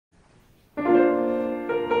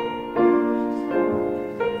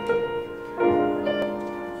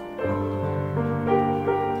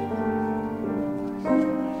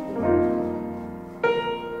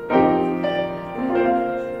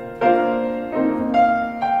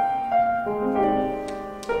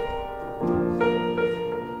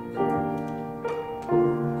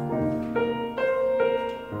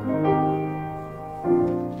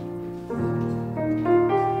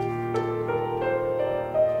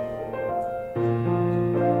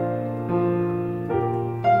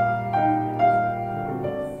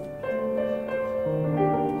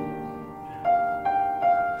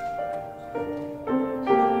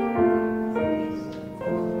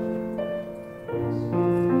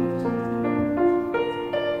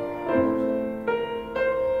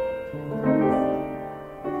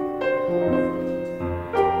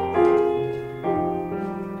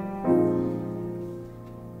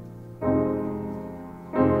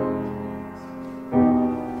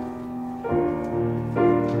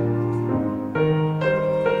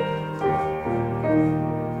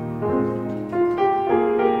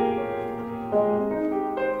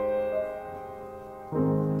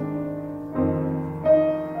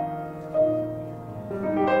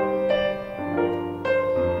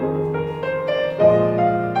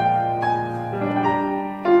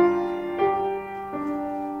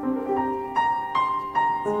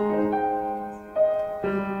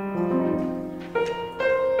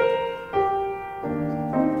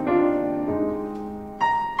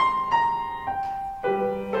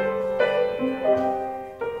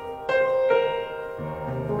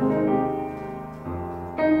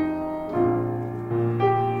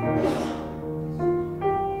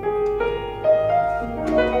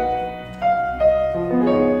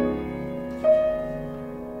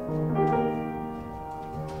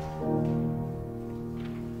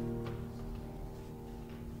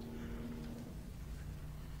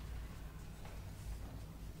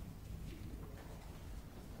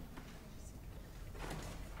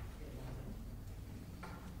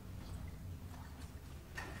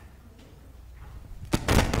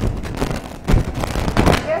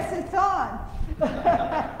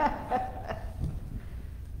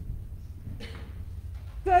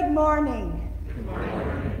Good morning. Good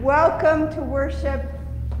morning. Welcome to worship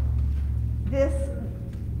this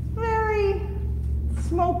very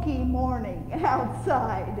smoky morning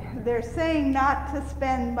outside. They're saying not to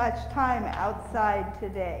spend much time outside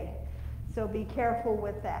today, so be careful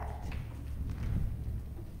with that.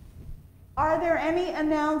 Are there any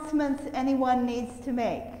announcements anyone needs to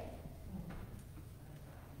make?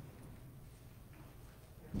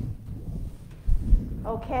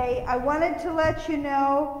 Okay, I wanted to let you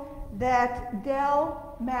know that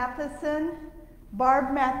Del Matheson,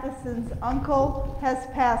 Barb Matheson's uncle, has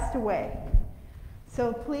passed away.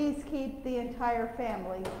 So please keep the entire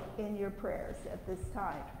family in your prayers at this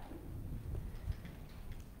time.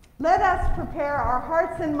 Let us prepare our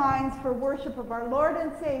hearts and minds for worship of our Lord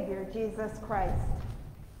and Savior, Jesus Christ.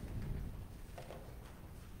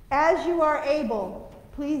 As you are able,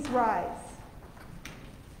 please rise.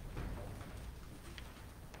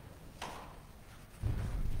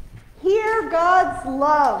 Hear God's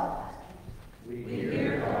love. We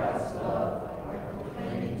hear God's love by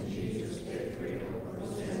proclaiming Jesus' victory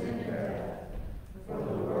over sin and death, for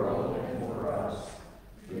the world and for us,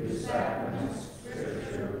 through sacraments,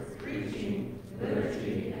 scripture, preaching,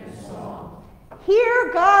 liturgy, and song.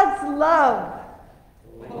 Hear God's love.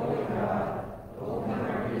 Holy God, open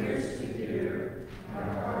our ears to hear, and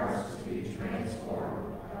our hearts to be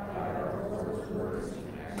transformed by our Lord's words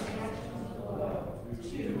and actions of love to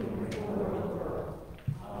you and for the world.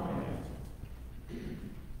 Amen.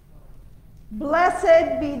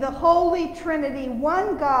 Blessed be the Holy Trinity,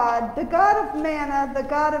 one God, the God of manna, the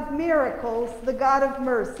God of miracles, the God of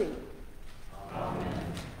mercy. Amen.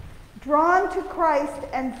 Drawn to Christ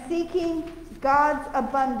and seeking God's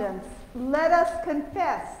abundance, let us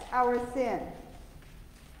confess our sin.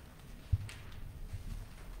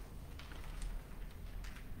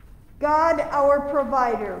 God, our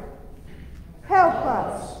provider, help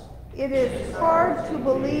us. It is hard to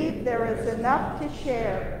believe there is enough to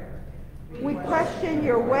share. We question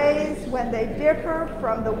your ways when they differ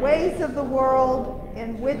from the ways of the world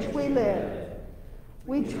in which we live.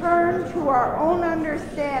 We turn to our own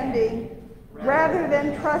understanding rather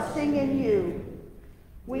than trusting in you.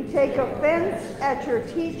 We take offense at your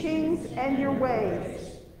teachings and your ways.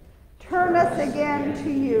 Turn us again to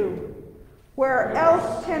you. Where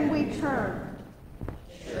else can we turn?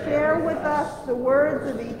 Share with us the words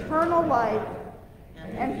of eternal life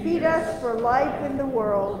and feed us for life in the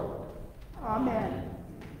world. Amen.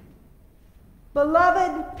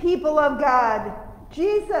 Beloved people of God,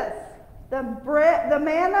 Jesus, the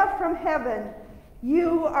manna from heaven,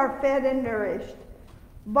 you are fed and nourished.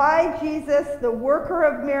 By Jesus, the worker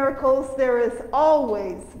of miracles, there is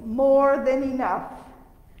always more than enough.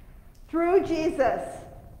 Through Jesus,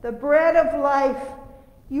 the bread of life,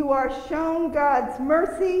 you are shown God's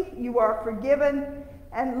mercy, you are forgiven,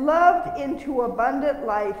 and loved into abundant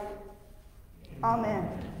life. Amen.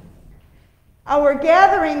 Our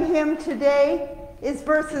gathering hymn today is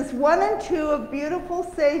verses 1 and 2 of Beautiful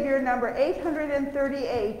Savior, number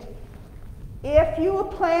 838. If you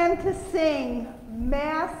plan to sing,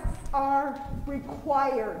 masks are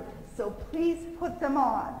required, so please put them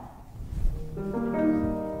on.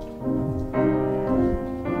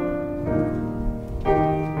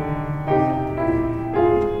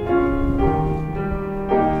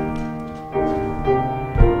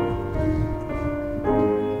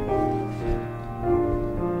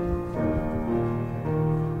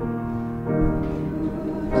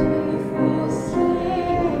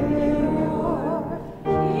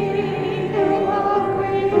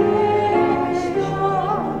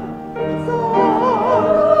 So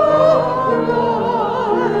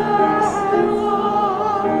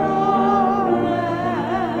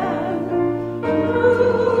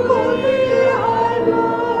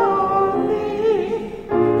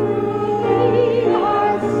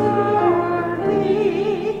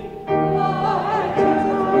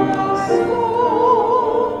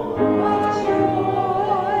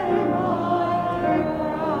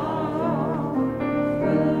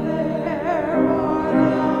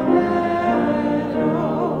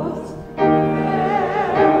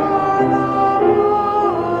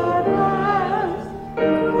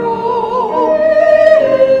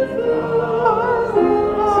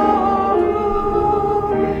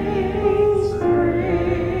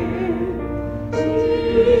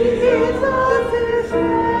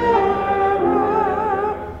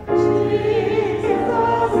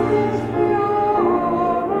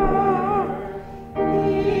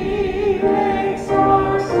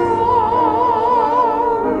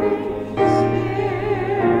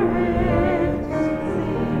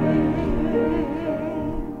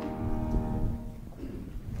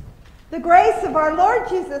grace of our Lord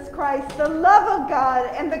Jesus Christ, the love of God,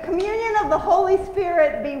 and the communion of the Holy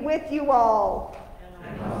Spirit be with you all.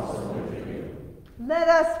 And also with you. Let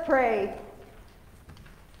us pray.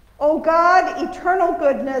 O God, eternal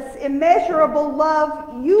goodness, immeasurable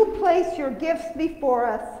love, you place your gifts before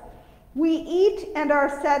us. We eat and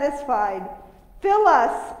are satisfied. Fill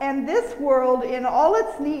us and this world in all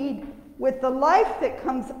its need with the life that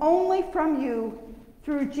comes only from you,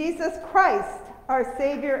 through Jesus Christ, our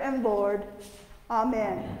Savior and Lord.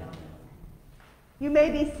 Amen. You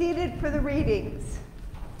may be seated for the readings.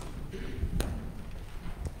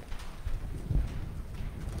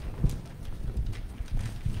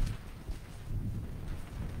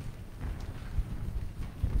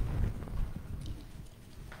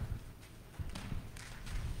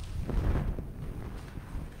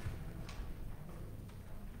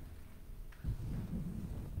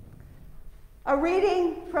 A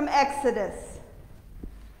reading from Exodus.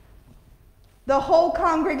 The whole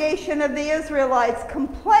congregation of the Israelites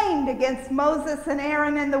complained against Moses and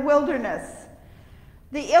Aaron in the wilderness.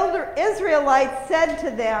 The Israelites said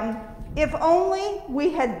to them, "If only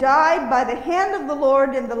we had died by the hand of the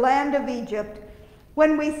Lord in the land of Egypt,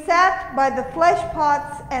 when we sat by the flesh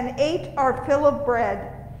pots and ate our fill of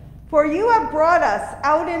bread. For you have brought us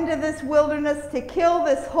out into this wilderness to kill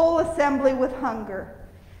this whole assembly with hunger."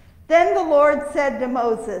 Then the Lord said to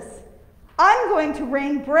Moses, "I'm going to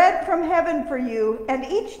rain bread from heaven for you, and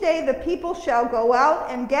each day the people shall go out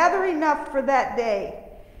and gather enough for that day.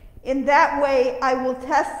 In that way I will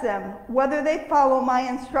test them, whether they follow my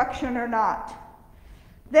instruction or not."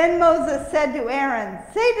 Then Moses said to Aaron,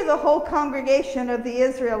 "Say to the whole congregation of the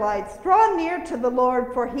Israelites, 'Draw near to the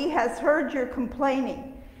Lord, for he has heard your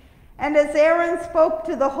complaining.'" And as Aaron spoke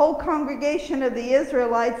to the whole congregation of the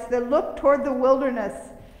Israelites, they looked toward the wilderness,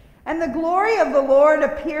 and the glory of the Lord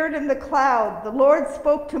appeared in the cloud. The Lord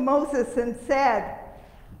spoke to Moses and said,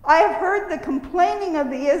 "I have heard the complaining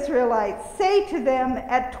of the Israelites. Say to them,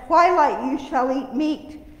 'At twilight you shall eat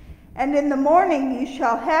meat, and in the morning you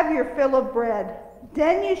shall have your fill of bread.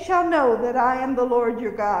 Then you shall know that I am the Lord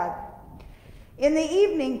your God.'" In the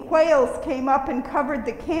evening, quails came up and covered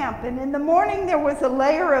the camp, and in the morning there was a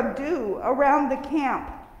layer of dew around the camp.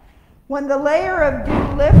 When the layer of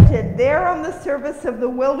dew lifted, there on the surface of the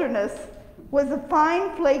wilderness was a fine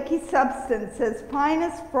flaky substance, as fine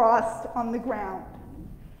as frost on the ground.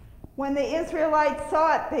 When the Israelites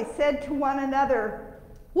saw it, they said to one another,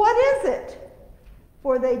 "What is it?"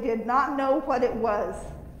 For they did not know what it was.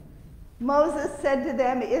 Moses said to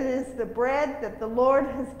them, "It is the bread that the Lord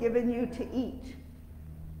has given you to eat."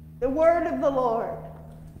 The word of the Lord.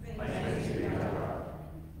 Thanks be to God.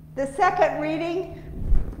 The second reading,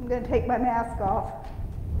 I'm going to take my mask off.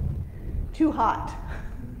 Too hot.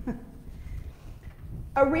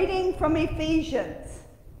 A reading from Ephesians.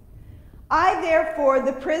 "I, therefore,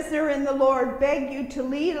 the prisoner in the Lord, beg you to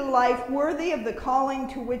lead a life worthy of the calling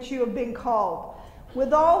to which you have been called,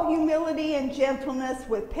 with all humility and gentleness,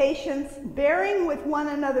 with patience, bearing with one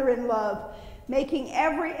another in love, making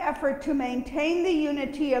every effort to maintain the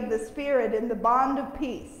unity of the Spirit in the bond of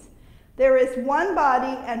peace. There is one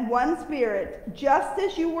body and one Spirit, just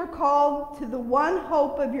as you were called to the one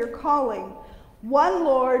hope of your calling, one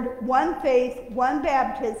Lord, one faith, one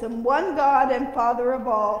baptism, one God and Father of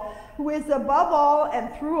all, who is above all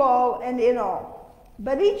and through all and in all.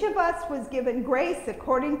 But each of us was given grace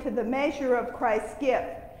according to the measure of Christ's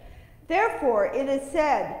gift. Therefore it is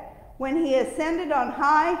said, when he ascended on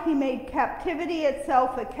high, he made captivity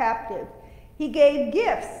itself a captive. He gave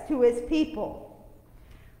gifts to his people."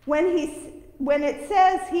 When it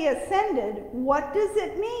says he ascended, what does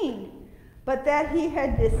it mean? But that he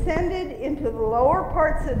had descended into the lower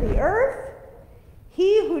parts of the earth?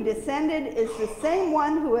 He who descended is the same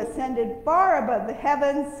one who ascended far above the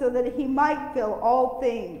heavens, so that he might fill all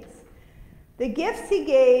things. The gifts he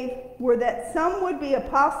gave were that some would be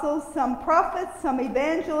apostles, some prophets, some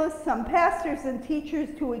evangelists, some pastors and teachers,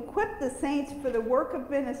 to equip the saints for the work of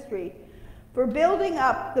ministry, for building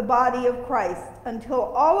up the body of Christ, until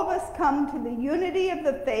all of us come to the unity of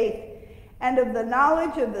the faith and of the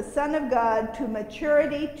knowledge of the Son of God, to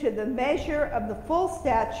maturity, to the measure of the full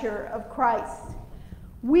stature of Christ.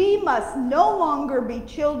 We must no longer be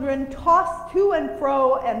children tossed to and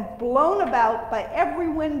fro and blown about by every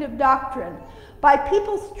wind of doctrine, by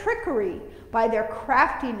people's trickery, by their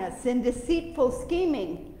craftiness and deceitful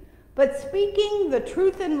scheming. But speaking the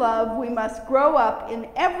truth in love, we must grow up in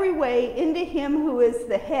every way into him who is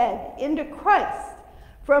the head, into Christ,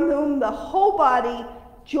 from whom the whole body,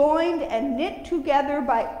 joined and knit together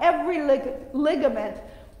by every ligament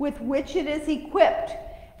with which it is equipped,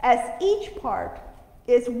 as each part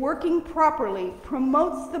is working properly,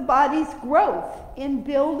 promotes the body's growth in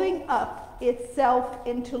building up itself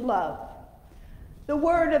into love. The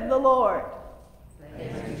word of the Lord.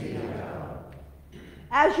 Thanks be to God.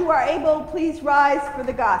 As you are able, please rise for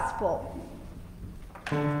the gospel.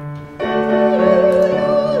 Shall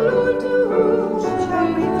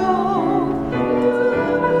we go?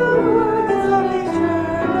 Words of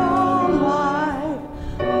eternal life.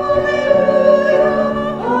 Hallelujah,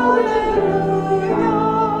 hallelujah.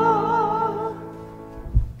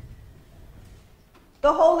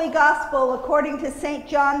 The Holy Gospel according to St.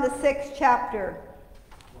 John, the 6th chapter.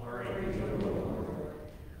 Glory to you, Lord.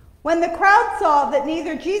 When the crowd saw that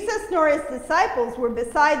neither Jesus nor his disciples were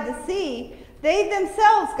beside the sea, they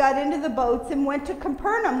themselves got into the boats and went to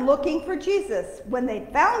Capernaum looking for Jesus. When they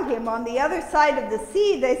found him on the other side of the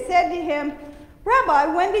sea, they said to him, "Rabbi,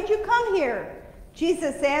 when did you come here?"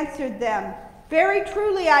 Jesus answered them, "Very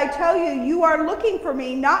truly I tell you, you are looking for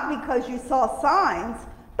me not because you saw signs,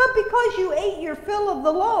 but because you ate your fill of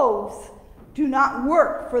the loaves. Do not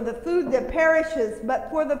work for the food that perishes,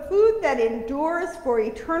 but for the food that endures for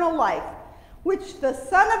eternal life, which the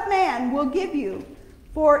Son of Man will give you.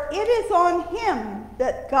 For it is on him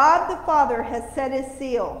that God the Father has set his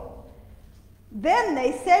seal." Then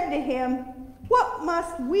they said to him, "What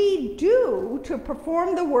must we do to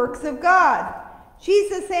perform the works of God?"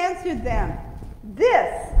 Jesus answered them,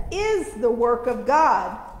 "This is the work of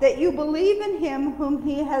God, that you believe in him whom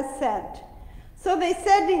he has sent." So they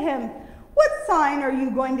said to him, "What sign are you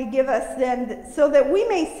going to give us then, so that we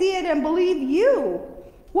may see it and believe you?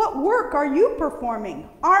 What work are you performing?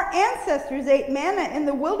 Our ancestors ate manna in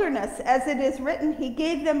the wilderness, as it is written, he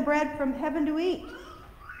gave them bread from heaven to eat."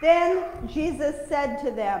 Then Jesus said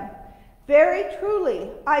to them, "Very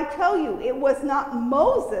truly, I tell you, it was not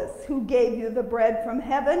Moses who gave you the bread from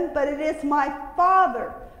heaven, but it is my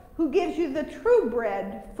Father who gives you the true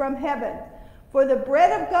bread from heaven. For the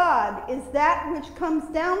bread of God is that which comes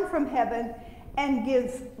down from heaven and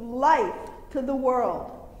gives life to the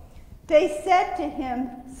world." They said to him,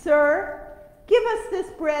 "Sir, give us this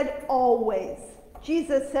bread always."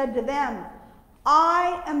 Jesus said to them,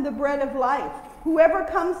 "I am the bread of life. Whoever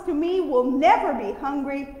comes to me will never be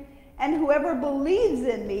hungry, and whoever believes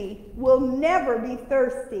in me will never be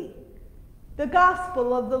thirsty." The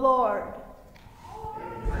Gospel of the Lord.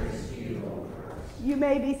 Praise to you, Lord. You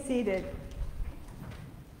may be seated.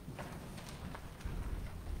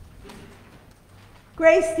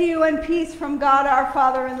 Grace to you and peace from God our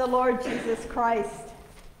Father and the Lord Jesus Christ.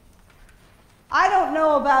 I don't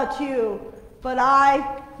know about you, but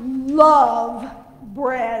I love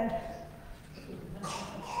bread.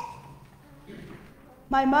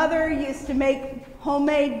 My mother used to make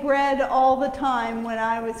homemade bread all the time when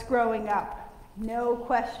I was growing up, no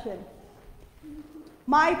question.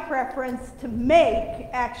 My preference to make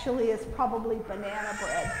actually is probably banana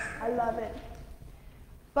bread. I love it.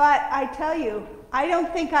 But I tell you, I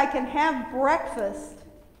don't think I can have breakfast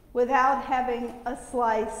without having a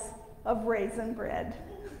slice of raisin bread.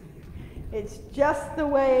 It's just the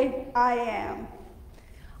way I am.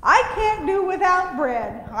 I can't do without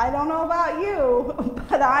bread. I don't know about you,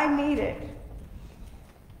 but I need it.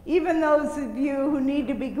 Even those of you who need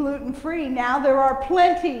to be gluten-free, now there are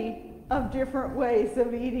plenty of different ways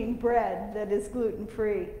of eating bread that is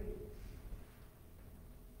gluten-free.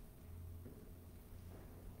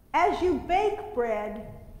 As you bake bread,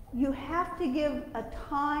 you have to give a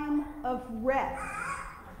time of rest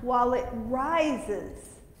while it rises.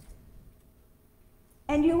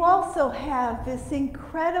 And you also have this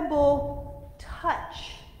incredible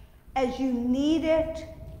touch as you knead it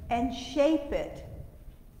and shape it.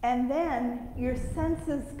 And then your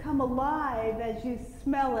senses come alive as you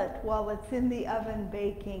smell it while it's in the oven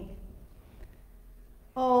baking.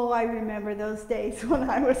 Oh, I remember those days when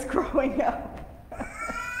I was growing up.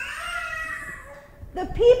 The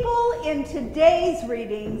people in today's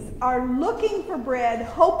readings are looking for bread,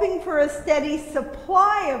 hoping for a steady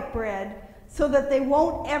supply of bread so that they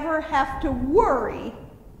won't ever have to worry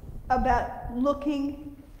about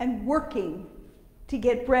looking and working to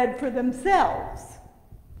get bread for themselves.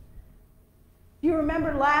 Do you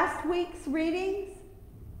remember last week's readings?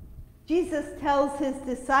 Jesus tells his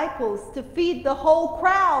disciples to feed the whole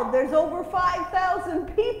crowd. There's over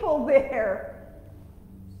 5,000 people there.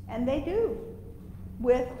 And they do,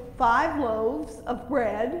 with 5 loaves of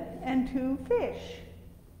bread and 2 fish.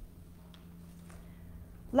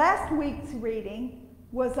 Last week's reading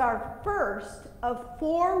was our first of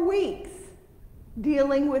 4 weeks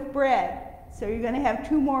dealing with bread. So you're going to have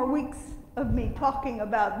 2 more weeks of me talking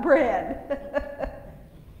about bread.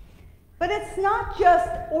 But it's not just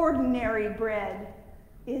ordinary bread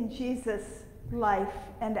in Jesus' life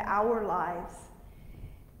and our lives.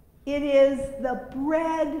 It is the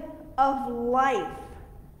bread of life,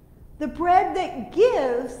 the bread that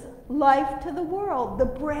gives life to the world, the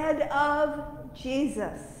bread of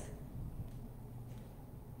Jesus.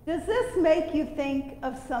 Does this make you think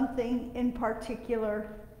of something in particular?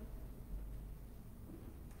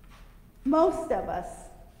 Most of us,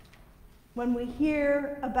 when we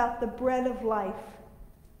hear about the bread of life,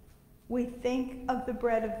 we think of the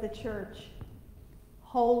bread of the church,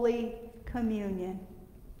 Holy Communion.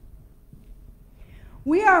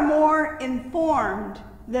 We are more informed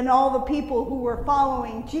than all the people who were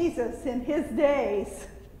following Jesus in his days,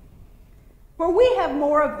 for we have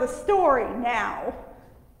more of the story now.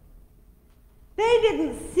 They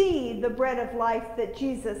didn't see the bread of life that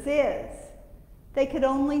Jesus is. They could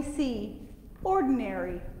only see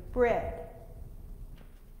ordinary bread.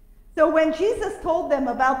 So when Jesus told them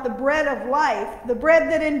about the bread of life, the bread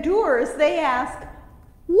that endures, they asked,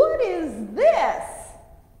 "What is this?"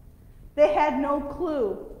 They had no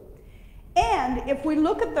clue. And if we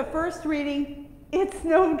look at the first reading, it's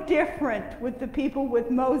no different with the people with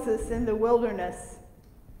Moses in the wilderness.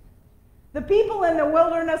 The people in the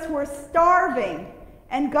wilderness were starving,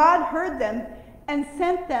 and God heard them and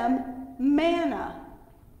sent them manna.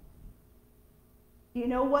 Do you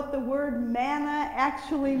know what the word manna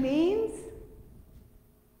actually means?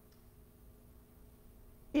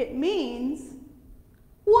 It means,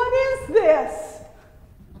 "What is this?"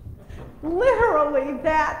 Literally,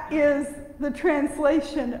 that is the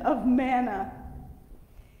translation of manna.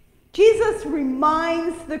 Jesus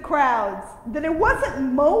reminds the crowds that it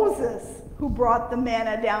wasn't Moses who brought the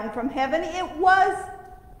manna down from heaven, it was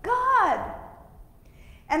God.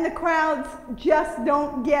 And the crowds just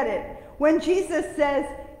don't get it when Jesus says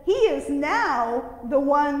he is now the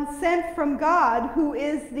one sent from God who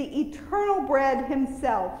is the eternal bread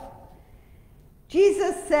himself.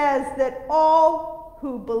 Jesus says that all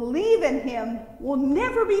who believe in him will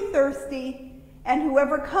never be thirsty, and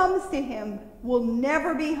whoever comes to him will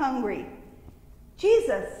never be hungry.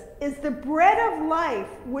 Jesus is the bread of life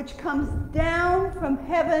which comes down from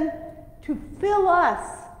heaven to fill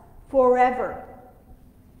us forever.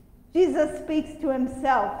 Jesus speaks to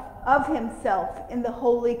himself, of himself, in the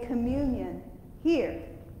Holy Communion here.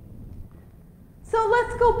 So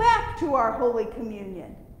let's go back to our Holy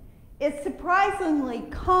Communion. It's surprisingly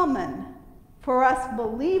common for us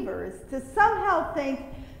believers to somehow think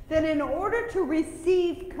that in order to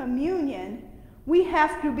receive communion, we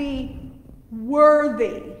have to be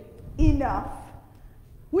worthy enough.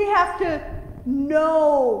 We have to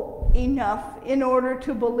know enough in order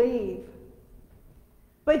to believe.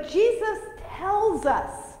 But Jesus tells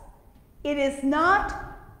us it is not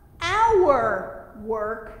our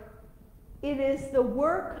work, it is the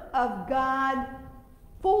work of God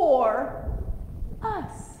for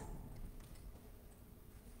us.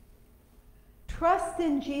 Trust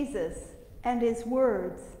in Jesus and his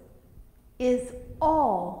words is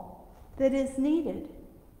all that is needed.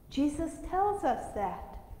 Jesus tells us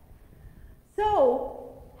that.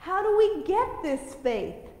 So, how do we get this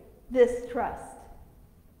faith, this trust?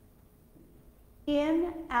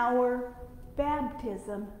 In our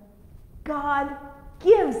baptism, God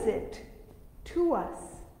gives it to us.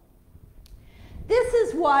 This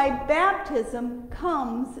is why baptism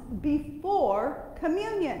comes before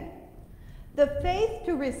communion. The faith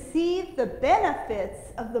to receive the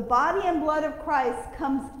benefits of the body and blood of Christ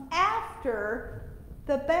comes after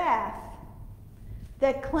the bath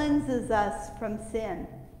that cleanses us from sin.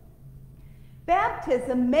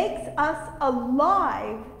 Baptism makes us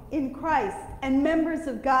alive in Christ and members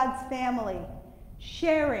of God's family,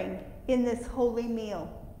 sharing in this holy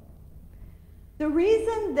meal. The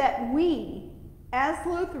reason that we, as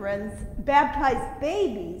Lutherans, baptize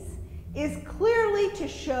babies is clearly to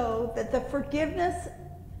show that the forgiveness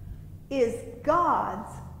is God's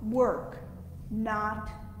work, not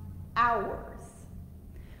ours.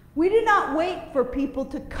 We do not wait for people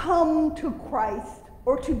to come to Christ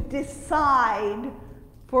or to decide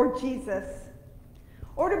for Jesus,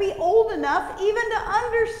 or to be old enough even to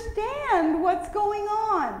understand what's going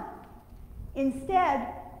on. Instead,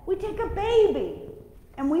 we take a baby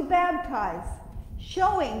and we baptize,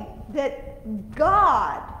 showing that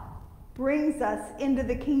God brings us into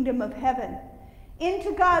the kingdom of heaven,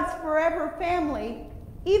 into God's forever family,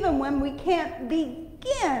 even when we can't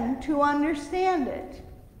begin to understand it.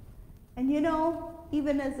 And you know,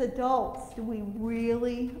 even as adults, do we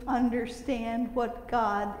really understand what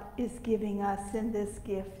God is giving us in this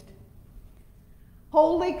gift?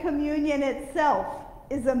 Holy Communion itself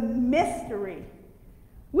is a mystery.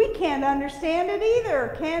 We can't understand it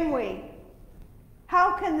either, can we?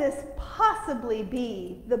 How can this possibly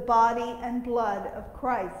be the body and blood of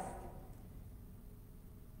Christ?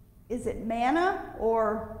 Is it manna,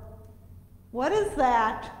 or what is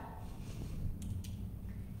that?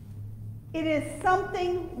 It is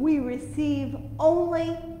something we receive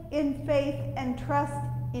only in faith and trust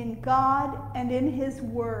in God and in His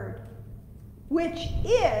Word, which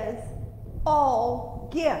is all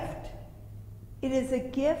gift. It is a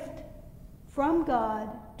gift from God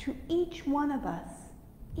to each one of us.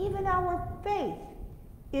 Even our faith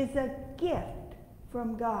is a gift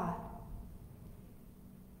from God.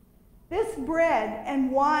 This bread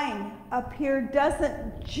and wine up here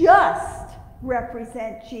doesn't just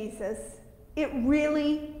represent Jesus. It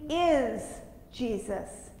really is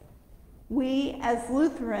Jesus. We as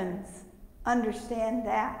Lutherans understand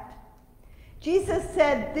that. Jesus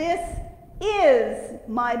said, "This is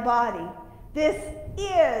my body. This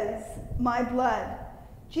is my blood."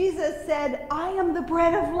 Jesus said, "I am the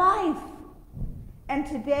bread of life." And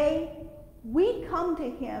today we come to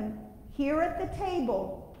Him here at the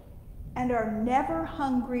table and are never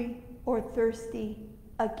hungry or thirsty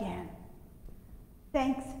again.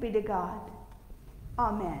 Thanks be to God.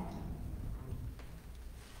 Amen.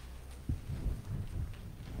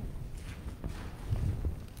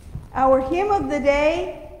 Our hymn of the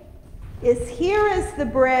day is "Here is the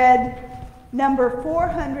Bread," number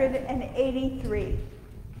 483.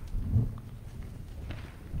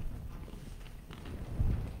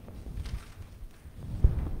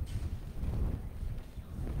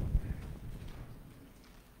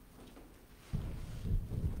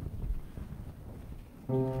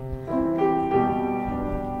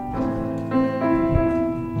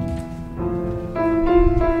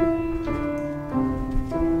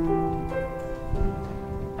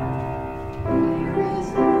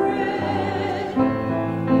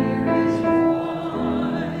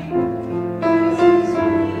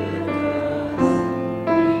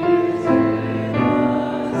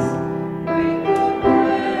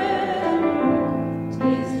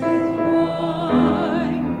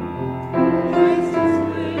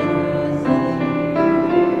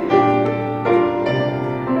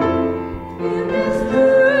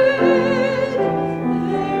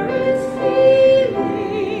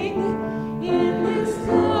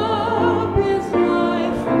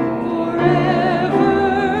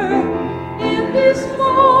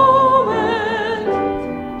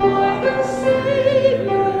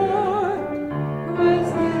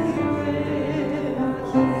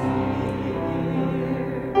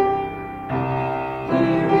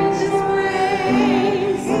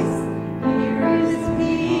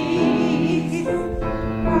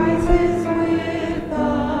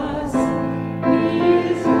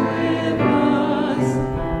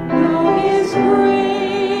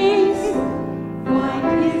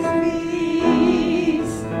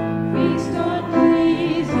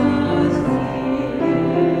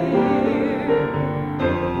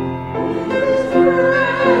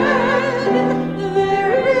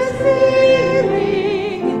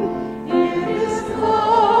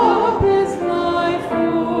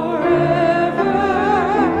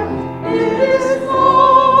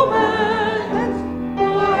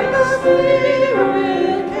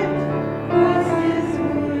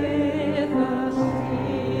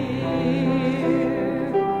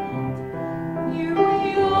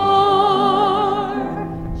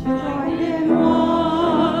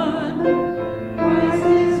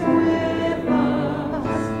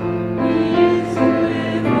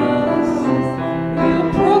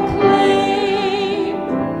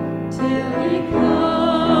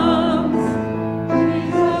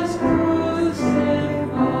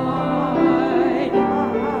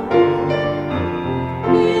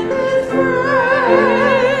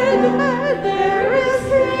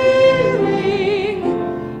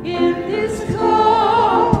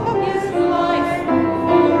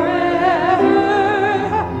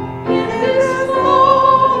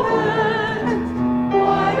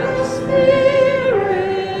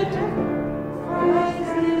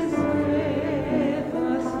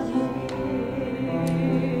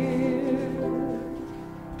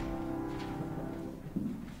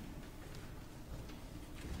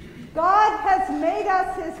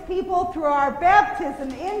 Through our baptism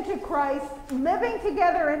into Christ, living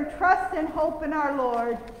together in trust and hope in our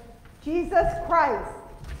Lord, Jesus Christ,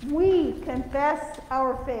 we confess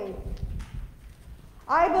our faith.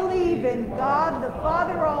 I believe in God, the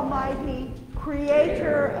Father Almighty,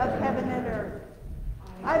 creator of heaven and earth.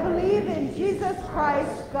 I believe in Jesus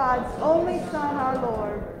Christ, God's only Son, our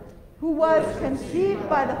Lord, who was conceived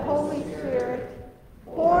by the Holy Spirit,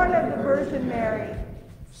 born of the Virgin Mary,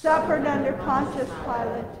 suffered under Pontius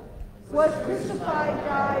Pilate, was crucified,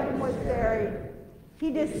 died, and was buried.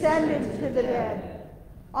 He descended to the dead.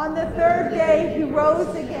 On the third day he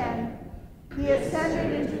rose again. He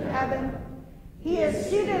ascended into heaven. He is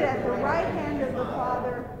seated at the right hand of the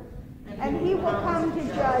Father, and he will come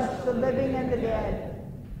to judge the living and the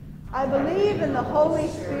dead. I believe in the Holy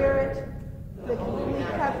Spirit, the Holy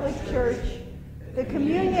Catholic Church, the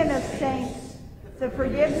communion of saints, the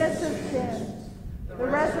forgiveness of sins, the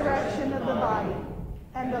resurrection of the body,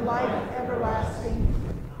 and the life everlasting.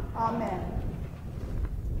 Amen.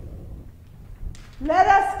 Let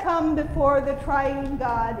us come before the triune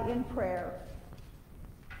God in prayer.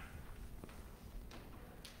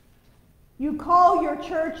 You call your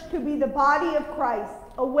church to be the body of Christ.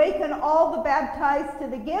 Awaken all the baptized to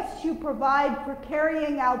the gifts you provide for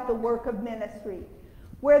carrying out the work of ministry.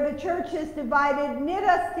 Where the church is divided, knit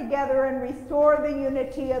us together and restore the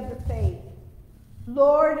unity of the faith.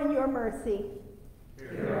 Lord, in your mercy,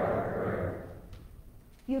 hear our prayer.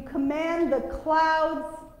 You command the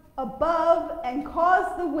clouds above and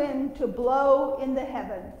cause the wind to blow in the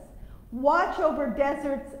heavens. Watch over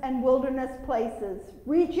deserts and wilderness places.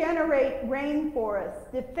 Regenerate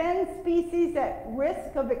rainforests. Defend species at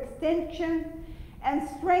risk of extinction, and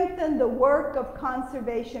strengthen the work of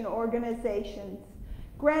conservation organizations.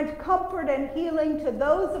 Grant comfort and healing to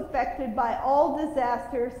those affected by all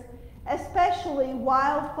disasters, especially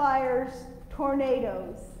wildfires,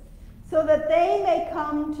 tornadoes, so that they may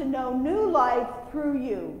come to know new life through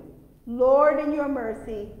you. Lord, in your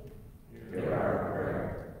mercy, hear our prayer.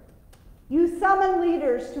 You summon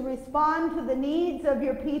leaders to respond to the needs of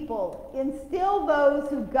your people. Instill those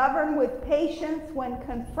who govern with patience when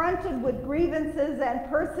confronted with grievances, and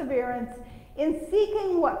perseverance in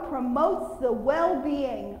seeking what promotes the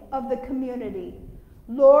well-being of the community.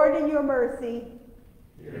 Lord, in your mercy,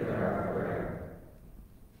 hear our prayer.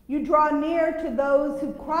 You draw near to those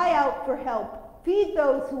who cry out for help. Feed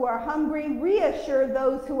those who are hungry, reassure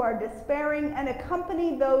those who are despairing, and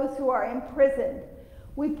accompany those who are imprisoned.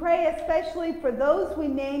 We pray especially for those we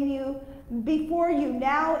name you before you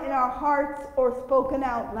now in our hearts or spoken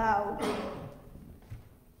out loud.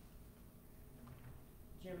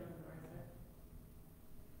 Jim and Martha.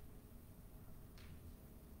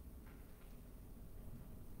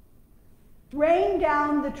 Rain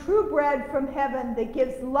down the true bread from heaven that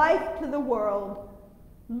gives life to the world.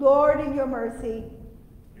 Lord, in your mercy,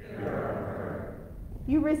 hear our prayer.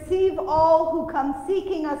 you receive all who come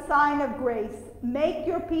seeking a sign of grace. Make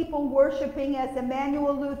your people worshiping as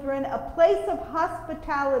Immanuel Lutheran a place of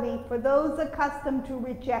hospitality for those accustomed to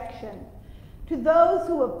rejection. To those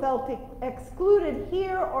who have felt excluded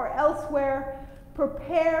here or elsewhere,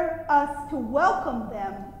 prepare us to welcome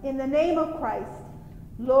them in the name of Christ.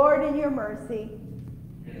 Lord, in your mercy,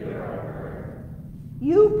 Hear our prayer.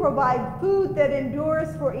 you provide food that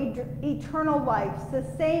endures for eternal life.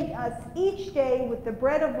 Sustain us each day with the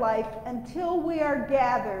bread of life until we are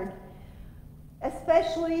gathered,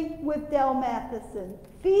 especially with Del Matheson,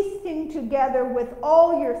 feasting together with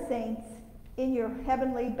all your saints in your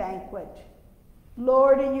heavenly banquet.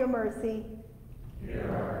 Lord, in your mercy,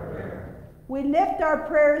 Hear our prayer. we lift our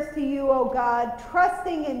prayers to you, O God,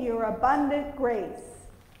 trusting in your abundant grace.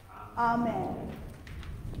 Amen.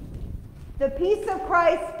 The peace of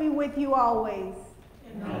Christ be with you always.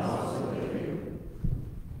 And also with you.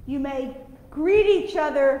 You may greet each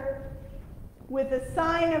other with a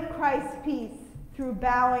sign of Christ's peace through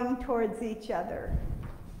bowing towards each other.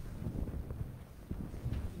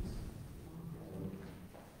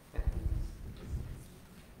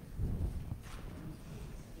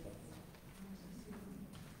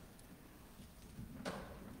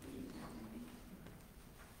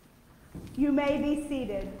 You may be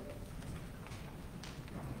seated.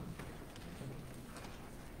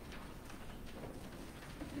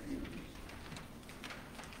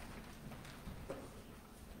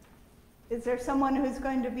 Is there someone who's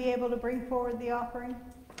going to be able to bring forward the offering?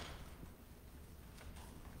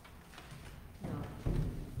 No.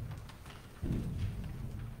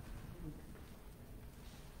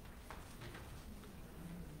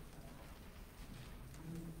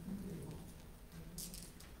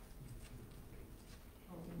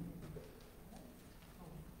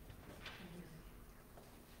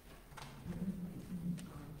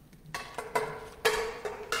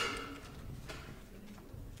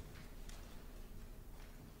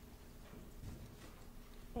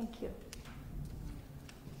 Thank you.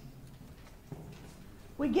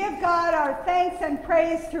 We give God our thanks and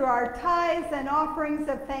praise through our tithes and offerings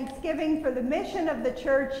of thanksgiving for the mission of the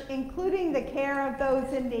church, including the care of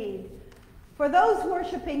those in need. For those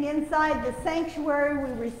worshiping inside the sanctuary,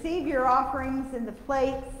 we receive your offerings in the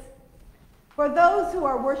plates. For those who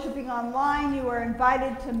are worshiping online, you are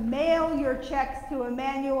invited to mail your checks to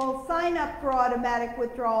Immanuel, sign up for automatic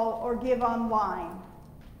withdrawal, or give online.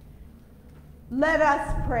 Let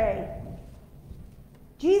us pray.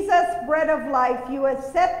 Jesus, bread of life, you have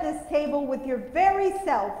set this table with your very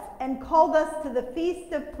self and called us to the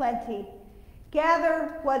feast of plenty.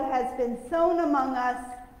 Gather what has been sown among us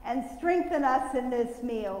and strengthen us in this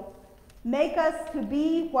meal. Make us to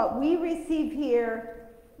be what we receive here,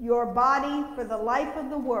 your body for the life of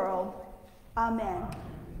the world. Amen.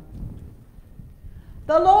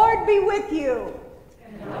 The Lord be with you.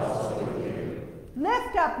 And also with you.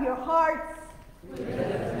 Lift up your hearts. We lift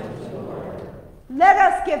them to the Lord. Let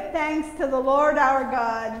us give thanks to the Lord our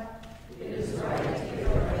God. It is right to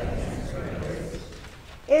give our thanks and praise.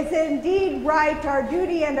 It's indeed right, our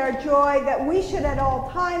duty and our joy, that we should at all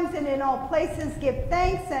times and in all places give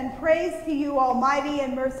thanks and praise to you, Almighty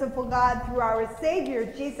and merciful God, through our Savior,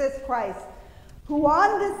 Jesus Christ, who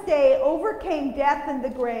on this day overcame death and the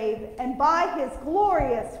grave, and by his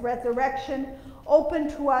glorious resurrection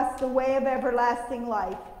opened to us the way of everlasting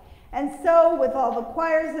life. And so, with all the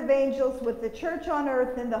choirs of angels, with the church on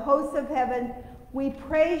earth and the hosts of heaven, we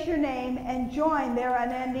praise your name and join their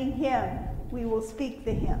unending hymn. We will speak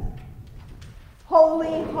the hymn.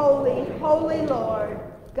 Holy, holy, holy Lord,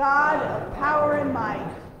 God of power and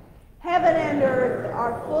might, heaven and earth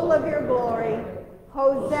are full of your glory.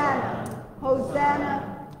 Hosanna,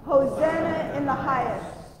 Hosanna, Hosanna in the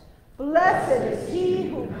highest. Blessed is he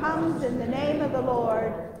who comes in the name of the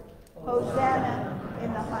Lord. Hosanna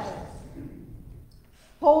in the highest.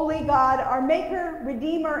 Holy God, our maker,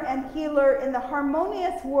 redeemer, and healer, in the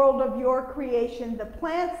harmonious world of your creation, the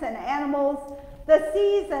plants and animals, the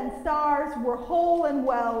seas and stars were whole and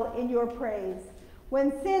well in your praise.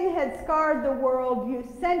 When sin had scarred the world, you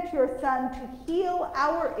sent your Son to heal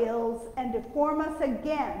our ills and to form us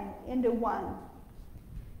again into one.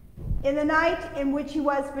 In the night in which he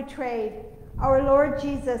was betrayed, our Lord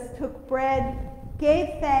Jesus took bread,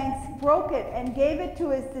 gave thanks, broke it, and gave it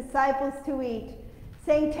to his disciples to eat,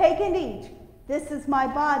 saying, "Take and eat. This is my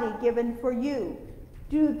body given for you.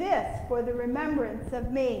 Do this for the remembrance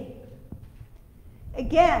of me."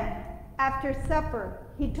 Again, after supper,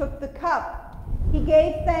 he took the cup. He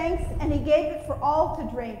gave thanks, and he gave it for all to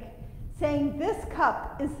drink, saying, "This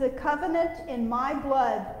cup is the covenant in my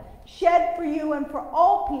blood, shed for you and for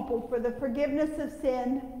all people for the forgiveness of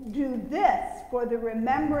sin. Do this for the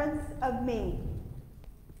remembrance of me."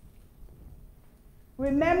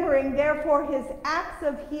 Remembering, therefore, his acts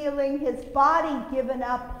of healing, his body given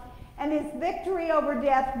up, and his victory over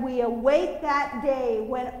death, we await that day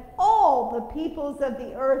when all the peoples of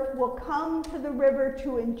the earth will come to the river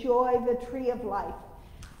to enjoy the tree of life.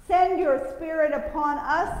 Send your Spirit upon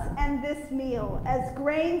us and this meal. As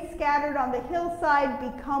grain scattered on the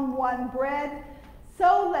hillside become one bread,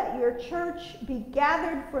 so let your church be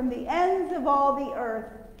gathered from the ends of all the earth,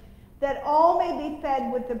 that all may be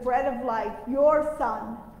fed with the bread of life, your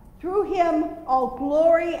Son. Through him all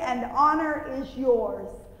glory and honor is yours.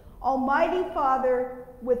 Almighty Father,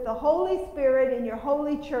 with the Holy Spirit in your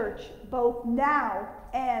holy church, both now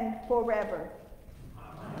and forever.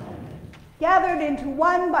 Amen. Gathered into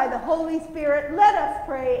one by the Holy Spirit, let us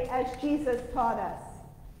pray as Jesus taught us.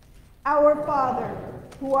 Our Father,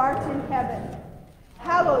 who art in heaven,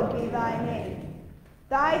 hallowed be thy name.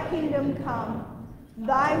 Thy kingdom come.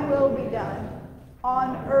 Thy will be done,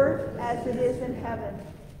 on earth as it is in heaven.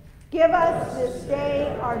 Give us this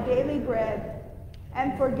day our daily bread,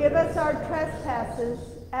 and forgive us our trespasses,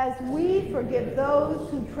 as we forgive those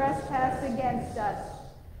who trespass against us.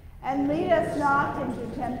 And lead us not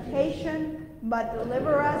into temptation, but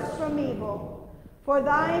deliver us from evil. For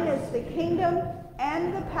thine is the kingdom,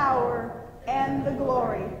 and the power, and the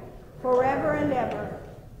glory, forever and ever.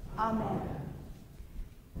 Amen.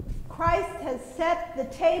 Christ has set the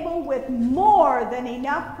table with more than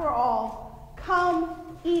enough for all.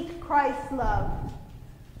 Come, eat Christ's love.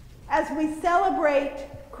 As we celebrate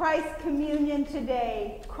Christ's communion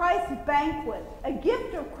today, Christ's banquet, a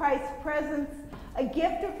gift of Christ's presence, a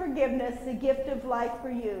gift of forgiveness, a gift of life for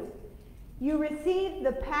you. You received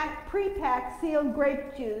the pre-packed sealed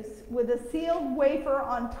grape juice with a sealed wafer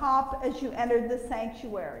on top as you entered the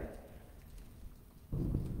sanctuary.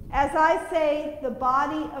 As I say, the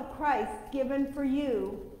body of Christ given for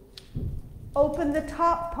you, open the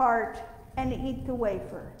top part and eat the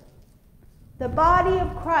wafer. The body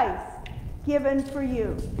of Christ given for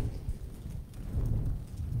you.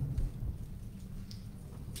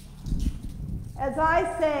 As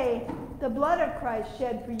I say, the blood of Christ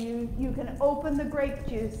shed for you, you can open the grape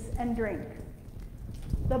juice and drink.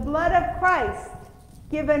 The blood of Christ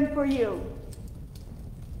given for you.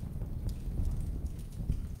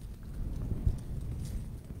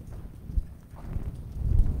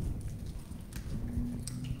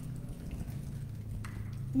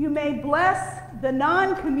 You may bless the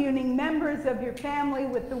non-communing members of your family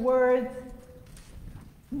with the words,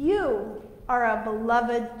 "You are a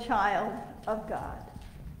beloved child of God."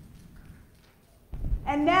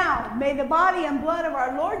 And now, may the body and blood of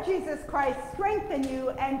our Lord Jesus Christ strengthen you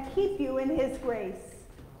and keep you in his grace.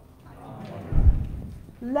 Amen.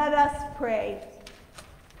 Let us pray.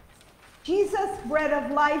 Jesus, bread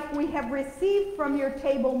of life, we have received from your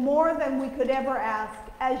table more than we could ever ask.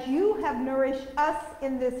 As you have nourished us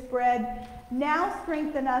in this bread, now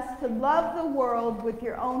strengthen us to love the world with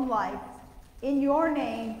your own life. In your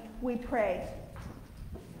name we pray.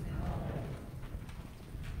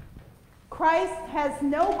 Christ has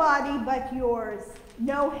no body but yours,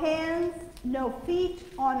 no hands, no feet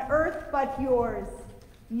on earth but yours.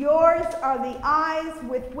 Yours are the eyes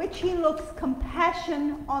with which he looks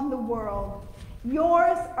compassion on the world.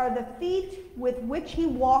 Yours are the feet with which he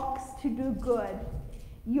walks to do good.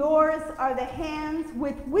 Yours are the hands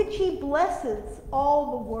with which he blesses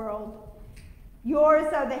all the world.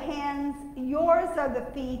 Yours are the hands, yours are the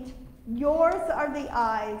feet, yours are the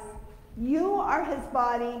eyes. You are his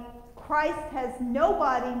body. Christ has no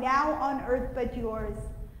body now on earth but yours.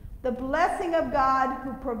 The blessing of God,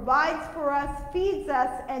 who provides for us, feeds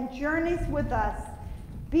us, and journeys with us,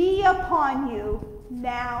 be upon you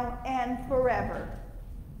now and forever.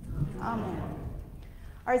 Amen.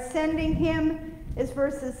 Our sending hymn is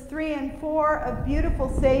verses 3 and 4 of Beautiful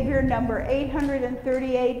Savior, number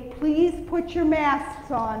 838. Please put your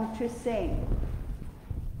masks on to sing.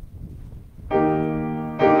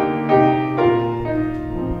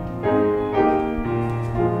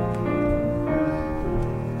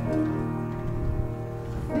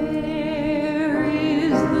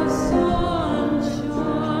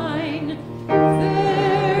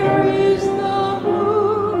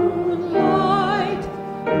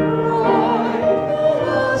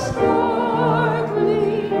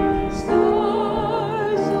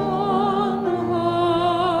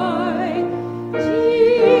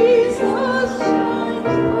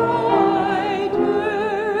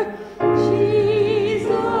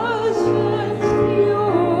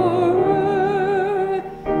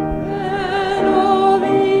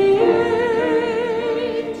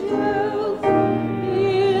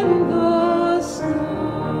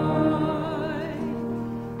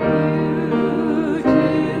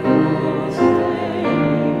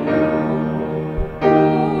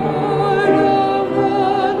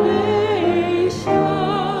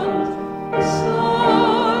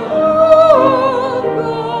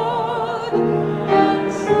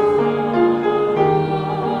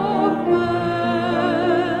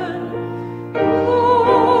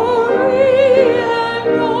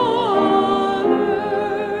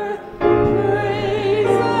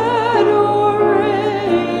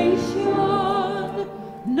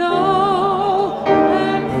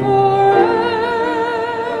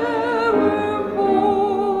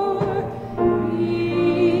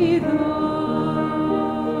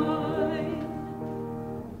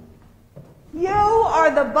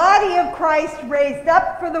 Christ raised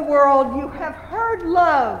up for the world. You have heard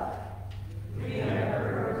love. We have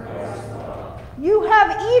heard Christ's love. You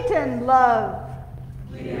have eaten love.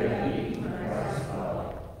 We have eaten Christ's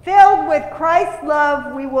love. Filled with Christ's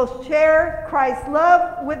love, we will share Christ's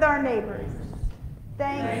love with our neighbors.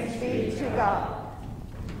 Thanks be to God.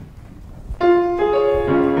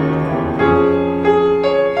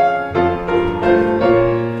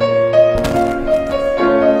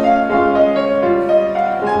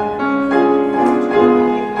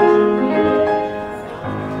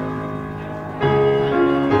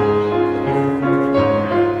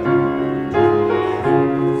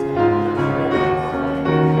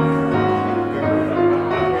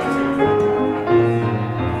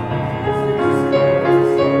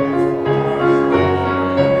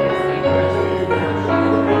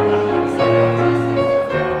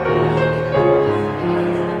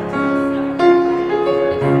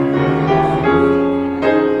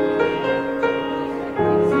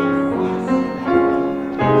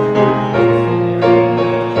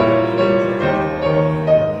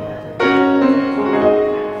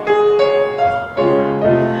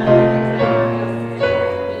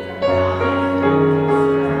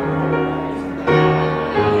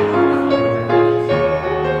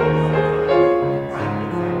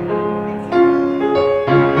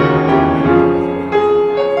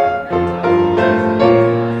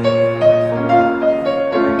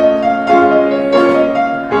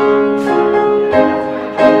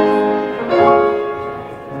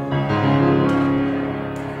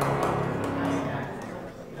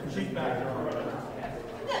 She's back.